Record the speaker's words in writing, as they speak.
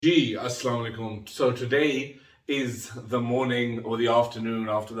Ji, Assalamu alaikum. So today is the morning or the afternoon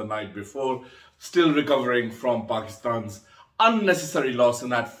after the night before, still recovering from Pakistan's unnecessary loss in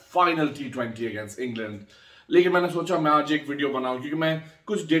that final T20 against England. लेकिन मैंने सोचा मैं आज एक video बनाऊं क्योंकि मैं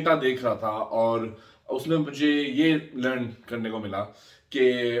कुछ डेटा देख रहा था और उसमें मुझे ये लर्न करने को मिला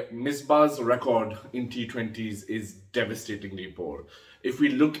कि Misbah's record in T20s is devastatingly poor. If we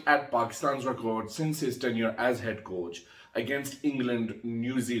look at Pakistan's record since his tenure as head coach against England,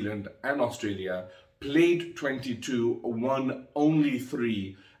 New Zealand, and Australia, played 22, won only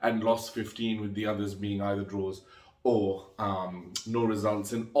 3, and lost 15, with the others being either draws or no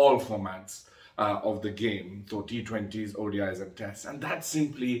results in all formats of the game. So T20s, ODIs, and Tests. And that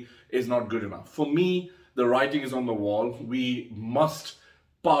simply is not good enough. For me, the writing is on the wall. We must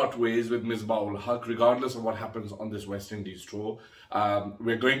part ways with Misbah ul Haq, regardless of what happens on this West Indies tour.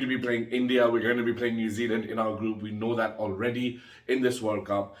 We're going to be playing India, we're going to be playing New Zealand in our group. We know that already in this World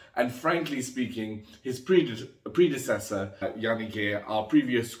Cup. And frankly speaking, his predecessor, yani ke our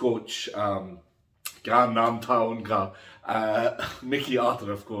previous coach, क्या नाम था उनका Mickey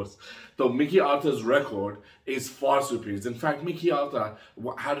Arthur, of course. So Mickey Arthur's record is far superior. In fact, Mickey Arthur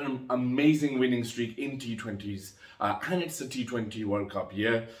had an amazing winning streak in T20s, and it's a T20 World Cup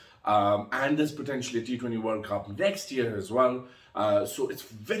year, and there's potentially a T20 World Cup next year as well. So it's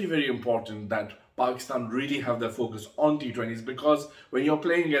very, very important that Pakistan really have their focus on T20s, because when you're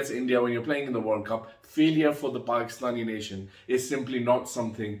playing against India, when you're playing in the World Cup, failure for the Pakistani nation is simply not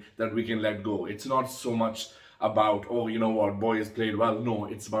something that we can let go. It's not so much about, oh, you know what, boys played well. No,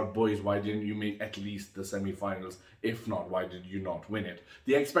 it's about, boys, why didn't you make at least the semi-finals? If not, why did you not win it?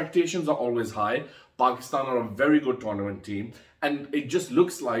 The expectations are always high. Pakistan are a very good tournament team, and it just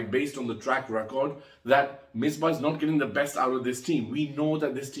looks like, based on the track record, that Misbah is not getting the best out of this team. We know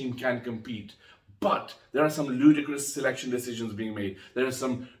that this team can compete, but there are some ludicrous selection decisions being made. There are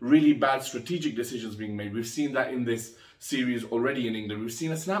some really bad strategic decisions being made. We've seen that in this series already in England. We've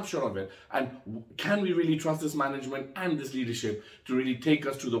seen a snapshot of it. And can we really trust this management and this leadership to really take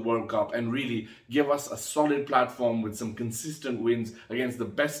us to the World Cup and really give us a solid platform with some consistent wins against the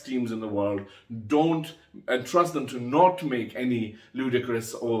best teams in the world? Don't trust them to not make any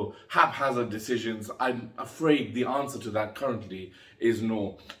ludicrous or haphazard decisions. I'm afraid the answer to that currently is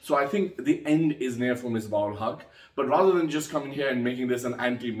no. So I think the end is near for Misbah ul Haq. But rather than just coming here and making this an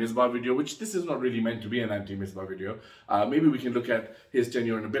anti-Misbah video, which this is not really meant to be an anti-Misbah video, maybe we can look at his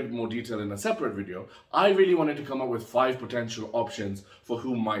tenure in a bit more detail in a separate video. I really wanted to come up with 5 potential options for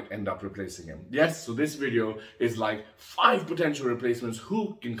who might end up replacing him. Yes, so this video is like 5 potential replacements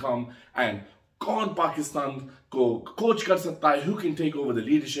who can come and कौन पाकिस्तान को coach कर सकता है, who can take over the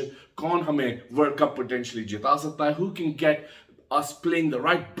leadership, कौन हमें World Cup potentially जिता सकता है, who can get us playing the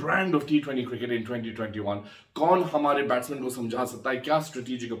right brand of T20 cricket in 2021, कौन हमारे बैट्समैन को समझा सकता है क्या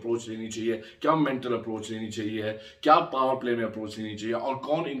स्ट्रेटेजिक अप्रोच लेनी चाहिए, क्या मेंटल अप्रोच लेनी चाहिए, क्या पावर प्ले में अप्रोच लेनी चाहिए, और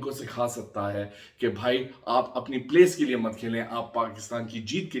कौन इनको सिखा सकता है कि भाई आप अपनी प्लेस के लिए मत खेलें, आप पाकिस्तान की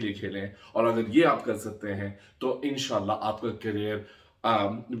जीत के लिए खेलें, और अगर ये आप कर सकते हैं तो इंशाल्लाह आपका करियर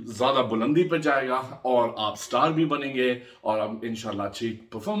ज़्यादा बुलंदी पर जाएगा और आप स्टार भी बनेंगे और आप इंशाल्लाह अच्छी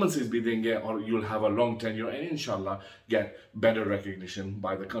परफॉर्मेंसेस भी देंगे और you'll have a long tenure and inshallah get better recognition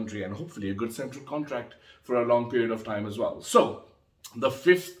by the country and hopefully a good central contract for a long period of time as well. So the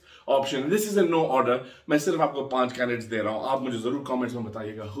fifth option, this is in no order, मैं सिर्फ आपको 5 candidates दे रहा हूँ, आप मुझे ज़रूर comments में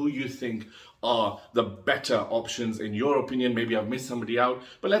बताइएगा who you think are the better options in your opinion. Maybe I've missed somebody out,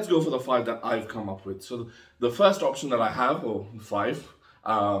 but let's go for the 5 that I've come up with. So the first option that I have, or 5,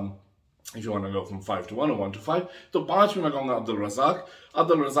 if you want to go from 5 to 1 or 1 to 5, so 5 में मैं कहूँगा Abdul Razak.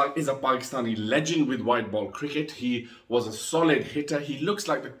 Abdul Razak is a Pakistani legend with white ball cricket. He was a solid hitter. He looks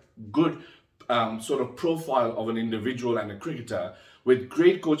like the good sort of profile of an individual and a cricketer, with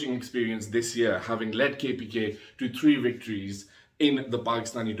great coaching experience this year, having led KPK to 3 victories in the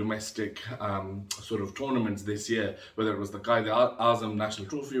Pakistani domestic sort of tournaments this year, whether it was the Qaid-e-Azam National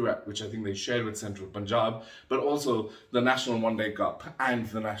Trophy, which I think they shared with Central Punjab, but also the National One Day Cup and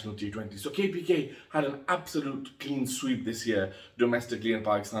the National T20. So KPK had an absolute clean sweep this year domestically in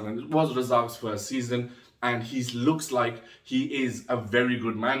Pakistan, and it was Razak's first season. And he looks like he is a very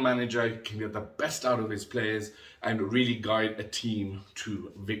good man manager. He can get the best out of his players and really guide a team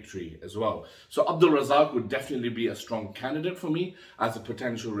to victory as well. So Abdul Razak would definitely be a strong candidate for me as a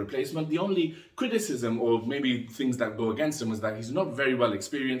potential replacement. The only criticism or maybe things that go against him is that he's not very well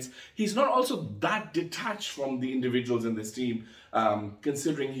experienced. He's not also that detached from the individuals in this team,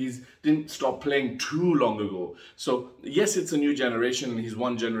 considering he didn't stop playing too long ago. So yes, it's a new generation and he's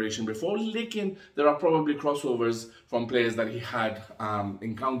one generation before, lekin there are probably crossovers from players that he had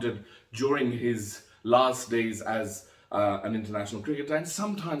encountered during his last days as an international cricketer, and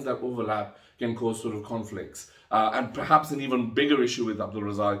sometimes that overlap can cause sort of conflicts. And perhaps an even bigger issue with Abdul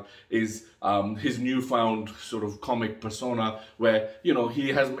Razak is his newfound sort of comic persona, where, you know, he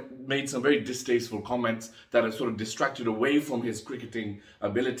has made some very distasteful comments that have sort of distracted away from his cricketing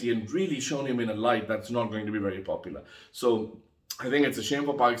ability and really shown him in a light that's not going to be very popular. So I think it's a shame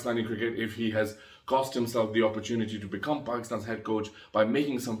for Pakistani cricket if he has cost himself the opportunity to become Pakistan's head coach by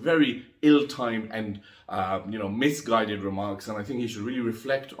making some very ill-timed and misguided remarks. And I think he should really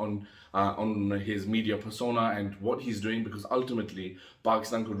reflect on his media persona and what he's doing, because ultimately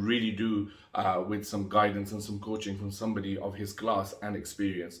Pakistan could really do with some guidance and some coaching from somebody of his class and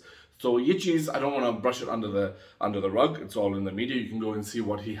experience. So Yichis, I don't want to brush it under the rug. It's all in the media. You can go and see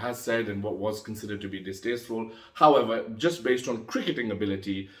what he has said and what was considered to be distasteful. However, just based on cricketing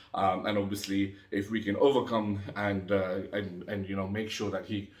ability, and obviously if we can overcome and make sure that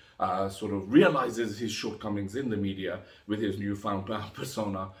he sort of realizes his shortcomings in the media with his newfound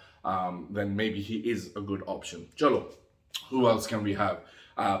persona, then maybe he is a good option. Chalo, who else can we have?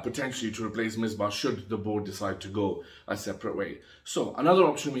 Potentially to replace Misbah should the board decide to go a separate way. So another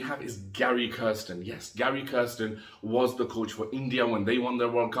option we have is Gary Kirsten. Yes, Gary Kirsten was the coach for India when they won their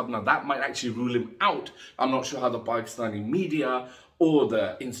World Cup. Now that might actually rule him out. I'm not sure how the Pakistani media or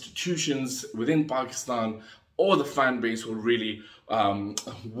the institutions within Pakistan or the fan base will really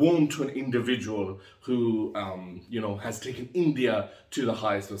warm to an individual who, has taken India to the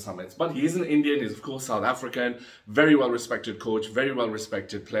highest of summits. But he is an Indian, he's of course South African, very well respected coach, very well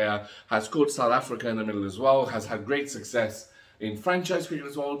respected player, has coached South Africa in the middle as well, has had great success in franchise cricket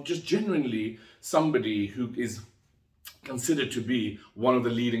as well, just genuinely somebody who is considered to be one of the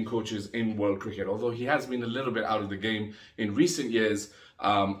leading coaches in world cricket, although he has been a little bit out of the game in recent years.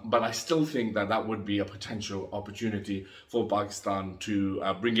 But I still think that would be a potential opportunity for Pakistan to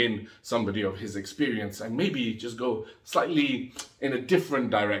bring in somebody of his experience and maybe just go slightly in a different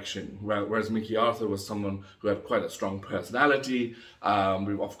direction. Whereas Mickey Arthur was someone who had quite a strong personality.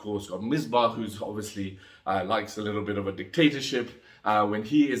 We've of course got Misbah, who's obviously likes a little bit of a dictatorship when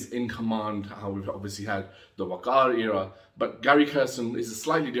he is in command. We've obviously had the Waqar era, but Gary Kirsten is a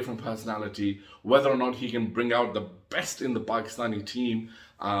slightly different personality. Whether or not he can bring out the best in the Pakistani team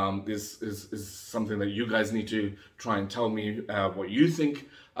is something that you guys need to try and tell me what you think.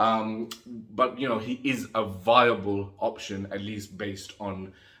 But he is a viable option, at least based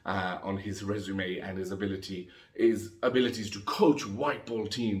on his resume and his abilities to coach white ball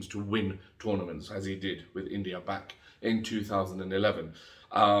teams to win tournaments, as he did with India back in 2011.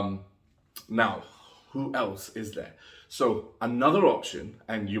 Now, who else is there? So another option,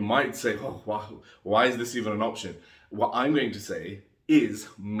 and you might say, oh, wow, why is this even an option? What I'm going to say is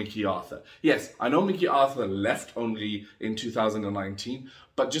Mickey Arthur. Yes, I know Mickey Arthur left only in 2019,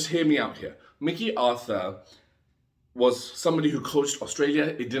 but just hear me out here. Mickey Arthur was somebody who coached Australia.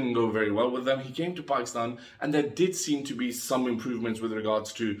 It didn't go very well with them. He came to Pakistan, and there did seem to be some improvements with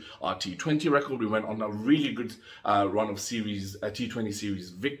regards to our T20 record. We went on a really good run of T20 series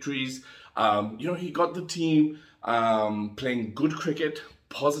victories. He got the team playing good cricket,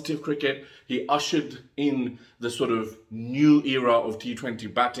 positive cricket. He ushered in the sort of new era of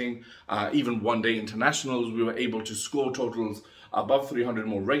T20 batting. Even one-day internationals, we were able to score totals above 300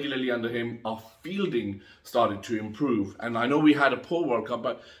 more regularly under him. Our fielding started to improve. And I know we had a poor World Cup,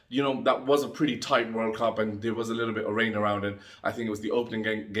 but, that was a pretty tight World Cup and there was a little bit of rain around it. I think it was the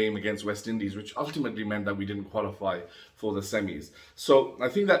opening game against West Indies, which ultimately meant that we didn't qualify for the semis. So I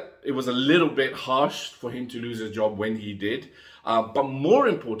think that it was a little bit harsh for him to lose his job when he did. But more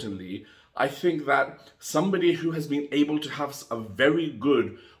importantly, I think that somebody who has been able to have a very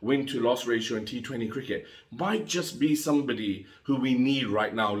good win-to-loss ratio in T20 cricket might just be somebody who we need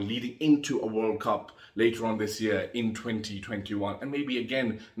right now leading into a World Cup later on this year in 2021, and maybe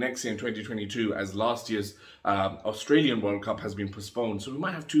again next year in 2022, as last year's Australian World Cup has been postponed. So we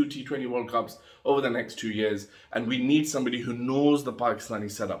might have 2 T20 World Cups over the next 2 years, and we need somebody who knows the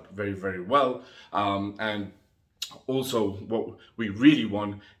Pakistani setup very, very well. And also, what we really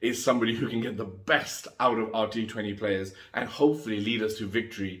want is somebody who can get the best out of our T20 players and hopefully lead us to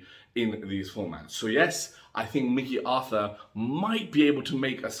victory in these formats. So yes, I think Mickey Arthur might be able to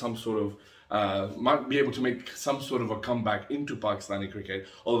make some sort of a comeback into Pakistani cricket,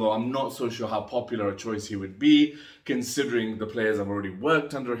 although I'm not so sure how popular a choice he would be, considering the players have already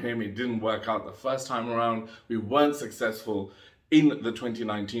worked under him. It didn't work out the first time around. We weren't successful in the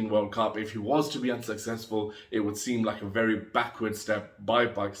 2019 World Cup. If he was to be unsuccessful, it would seem like a very backward step by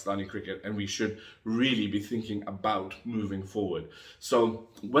Pakistani cricket, and we should really be thinking about moving forward. So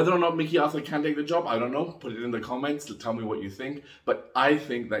whether or not Mickey Arthur can take the job, I don't know. Put it in the comments. Tell me what you think. But I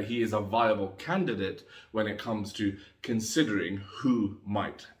think that he is a viable candidate when it comes to considering who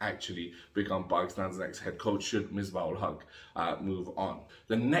might actually become Pakistan's next head coach should Misbah ul Haq move on.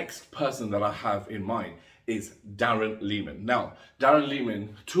 The next person that I have in mind is Darren Lehmann. Now, Darren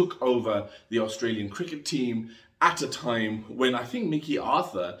Lehmann took over the Australian cricket team at a time when I think Mickey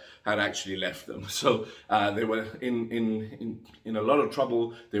Arthur had actually left them. So they were in a lot of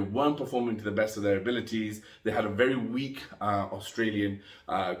trouble. They weren't performing to the best of their abilities. They had a very weak Australian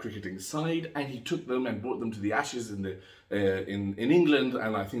cricketing side, and he took them and brought them to the Ashes in England,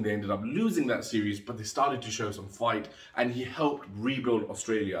 and I think they ended up losing that series, but they started to show some fight, and he helped rebuild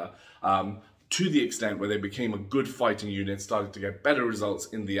Australia to the extent where they became a good fighting unit, started to get better results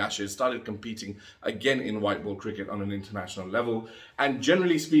in the Ashes, started competing again in white ball cricket on an international level. And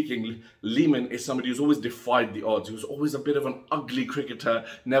generally speaking, Lehmann is somebody who's always defied the odds. He was always a bit of an ugly cricketer,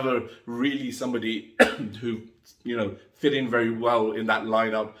 never really somebody who, fit in very well in that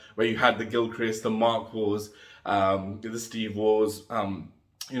lineup where you had the Gilchrist, the Mark Wars, the Steve Wars,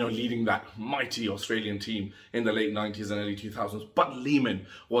 leading that mighty Australian team in the late 90s and early 2000s. But Lehmann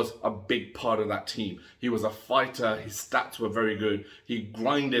was a big part of that team. He was a fighter. His stats were very good. He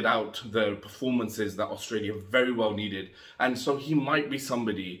grinded out the performances that Australia very well needed. And so he might be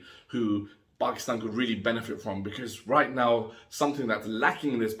somebody who Pakistan could really benefit from, because right now something that's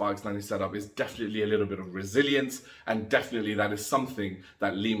lacking in this Pakistani setup is definitely a little bit of resilience, and definitely that is something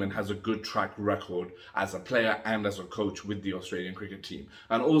that Lehmann has a good track record as a player and as a coach with the Australian cricket team.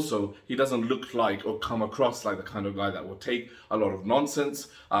 And also, he doesn't look like or come across like the kind of guy that will take a lot of nonsense.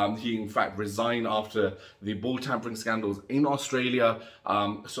 He in fact resigned after the ball tampering scandals in Australia.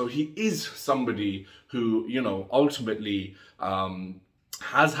 So he is somebody who, ultimately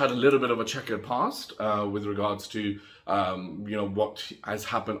has had a little bit of a checkered past with regards to what has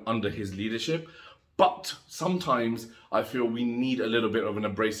happened under his leadership. But sometimes I feel we need a little bit of an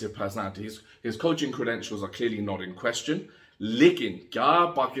abrasive personality. His coaching credentials are clearly not in question. लेकिन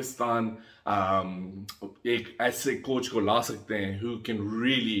क्या पाकिस्तान एक ऐसे coach को ला सकते हैं who can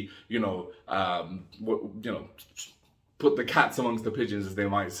really put the cats amongst the pigeons, as they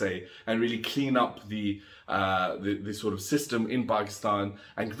might say, and really clean up the sort of system in Pakistan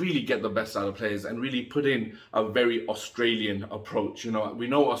and really get the best out of players and really put in a very Australian approach. We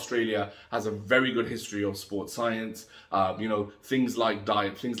know Australia has a very good history of sports science, things like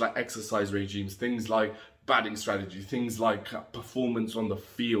diet, things like exercise regimes, things like batting strategy, things like performance on the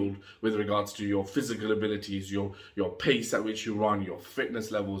field with regards to your physical abilities, your pace at which you run, your fitness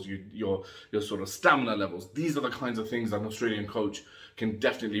levels, your sort of stamina levels. These are the kinds of things that an Australian coach can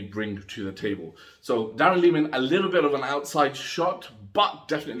definitely bring to the table. So Darren Lehmann, a little bit of an outside shot, but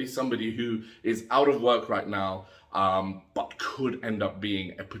definitely somebody who is out of work right now, but could end up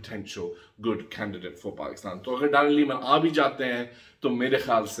being a potential good candidate for Pakistan. तो अगर Darren Lehmann आ भी जाते हैं तो मेरे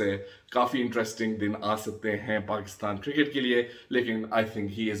ख्याल से काफ़ी इंटरेस्टिंग दिन आ सकते हैं पाकिस्तान क्रिकेट के लिए, लेकिन I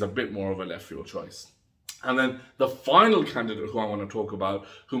think he is a bit more of a left field choice. And then the final candidate who I want to talk about,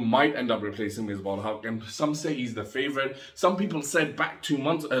 who might end up replacing Misbah ul Haq, and some say he's the favorite. Some people said back 2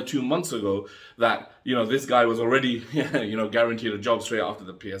 months ago that this guy was already guaranteed a job straight after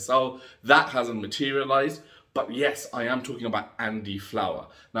the PSL. That hasn't materialized. But yes, I am talking about Andy Flower.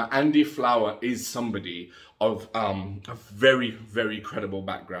 Now, Andy Flower is somebody of a very, very credible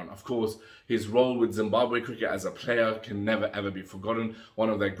background. Of course, his role with Zimbabwe cricket as a player can never, ever be forgotten. One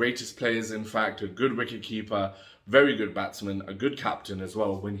of their greatest players, in fact, a good wicketkeeper, very good batsman, a good captain as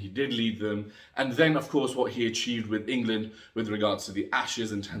well when he did lead them. And then, of course, what he achieved with England with regards to the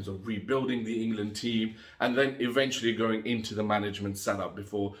Ashes in terms of rebuilding the England team, and then eventually going into the management setup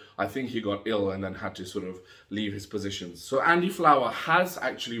before I think he got ill and then had to sort of leave his positions. So Andy Flower has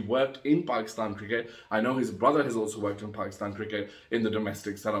actually worked in Pakistan cricket. I know his brother has also worked in Pakistan cricket in the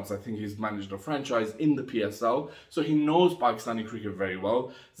domestic setups. I think he's managed a franchise in the PSL. So he knows Pakistani cricket very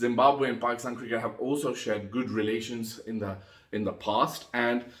well. Zimbabwe and Pakistan cricket have also shared good relations in the past,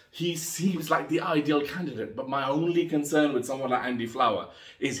 and he seems like the ideal candidate. But my only concern with someone like Andy Flower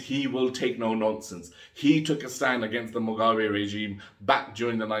is he will take no nonsense. He took a stand against the Mugabe regime back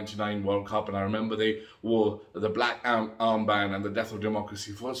during the '99 World Cup, and I remember they wore the black armband and the death of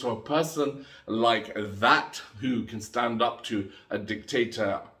democracy. So a person like that who can stand up to a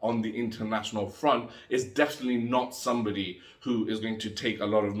dictator on the international front is definitely not somebody who is going to take a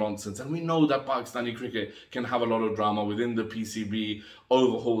lot of nonsense. And we know that Pakistani cricket can have a lot of drama within the PCB,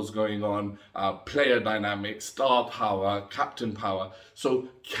 overhauls going on, player dynamics, star power, captain power. So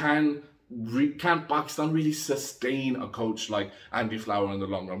can Pakistan really sustain a coach like Andy Flower in the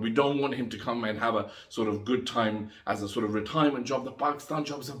long run? We don't want him to come and have a sort of good time as a sort of retirement job. The Pakistan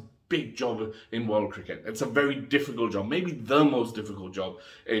job is a big job in world cricket. It's a very difficult job, maybe the most difficult job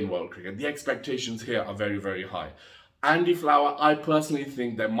in world cricket. The expectations here are very, very high. Andy Flower, I personally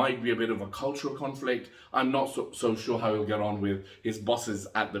think there might be a bit of a cultural conflict. I'm not so sure how he'll get on with his bosses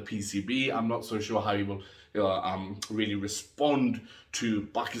at the PCB. I'm not so sure how he will really respond to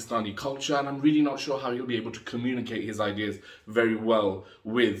Pakistani culture, and I'm really not sure how he'll be able to communicate his ideas very well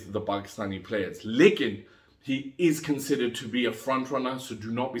with the Pakistani players. Lekin, he is considered to be a front runner, so do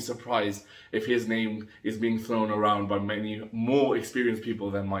not be surprised if his name is being thrown around by many more experienced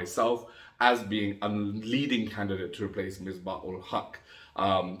people than myself as being a leading candidate to replace Misbah ul Haq.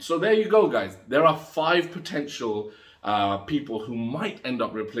 So there you go, guys. There are 5 potential people who might end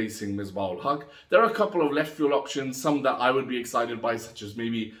up replacing Misbah ul Haq. There are a couple of left field options, some that I would be excited by, such as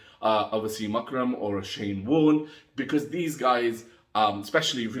maybe a Wasim Akram or a Shane Warne, because these guys,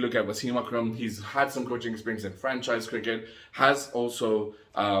 especially if you look at Wasim Akram, he's had some coaching experience in franchise cricket, has also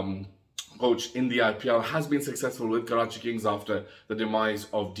coached in the IPL, has been successful with Karachi Kings after the demise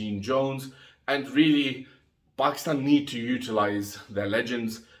of Dean Jones, and really Pakistan need to utilize their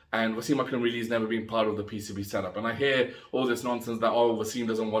legends, and Wasim Akram really has never been part of the PCB setup. And I hear all this nonsense that, oh, Wasim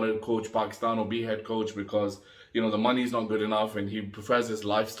doesn't want to coach Pakistan or be head coach because, you know, the money's not good enough, and he prefers his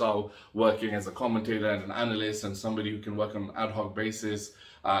lifestyle working as a commentator and an analyst and somebody who can work on an ad hoc basis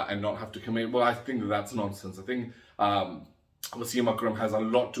and not have to commit. Well, I think that that's nonsense. I think Wasim Akram has a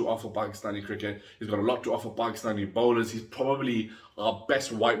lot to offer Pakistani cricket. He's got a lot to offer Pakistani bowlers. He's probably our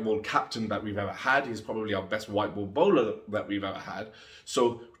best white ball captain that we've ever had. He's probably our best white ball bowler that we've ever had.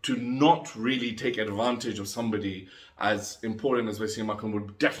 So to not really take advantage of somebody as important as Wasim Akram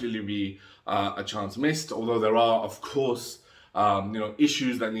would definitely be a chance missed. Although there are, of course,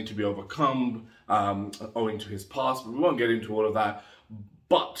 issues that need to be overcome owing to his past. But we won't get into all of that.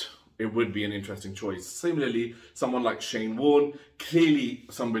 But it would be an interesting choice. Similarly, someone like Shane Warne, clearly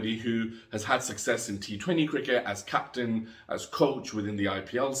somebody who has had success in T20 cricket as captain, as coach within the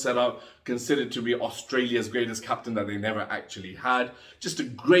IPL setup, considered to be Australia's greatest captain that they never actually had. Just a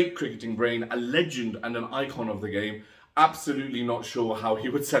great cricketing brain, a legend and an icon of the game. Absolutely not sure how he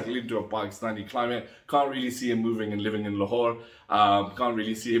would settle into a Pakistani climate. Can't really see him moving and living in Lahore. Can't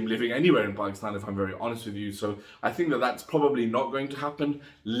really see him living anywhere in Pakistan, if I'm very honest with you. So I think that that's probably not going to happen.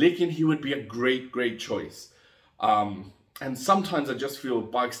 Lekin, he would be a great, great choice. And sometimes I just feel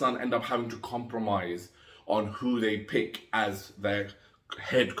Pakistan end up having to compromise on who they pick as their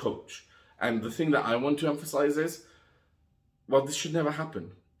head coach. And the thing that I want to emphasize is, well, this should never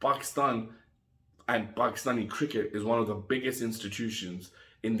happen. Pakistan and Pakistani cricket is one of the biggest institutions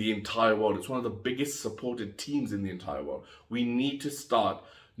in the entire world. It's one of the biggest supported teams in the entire world. We need to start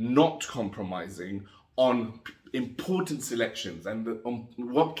not compromising on important selections and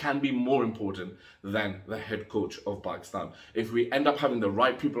what can be more important than the head coach of Pakistan. If we end up having the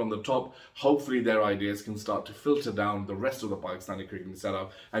right people on the top, hopefully their ideas can start to filter down the rest of the Pakistani cricketing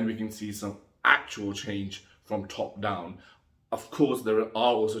setup and we can see some actual change from top down. Of course, there are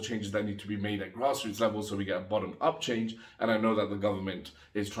also changes that need to be made at grassroots level so we get a bottom-up change. And I know that the government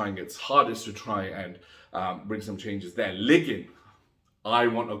is trying its hardest to try and bring some changes there. Lekin, I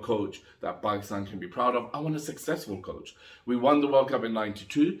want a coach that Pakistan can be proud of. I want a successful coach. We won the World Cup in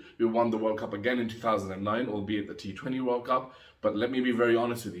 '92. We won the World Cup again in 2009, albeit the T20 World Cup. But let me be very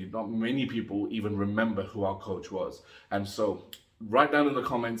honest with you, not many people even remember who our coach was. And so write down in the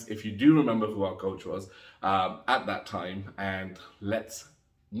comments if you do remember who our coach was at that time, and let's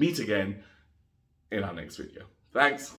meet again in our next video. Thanks.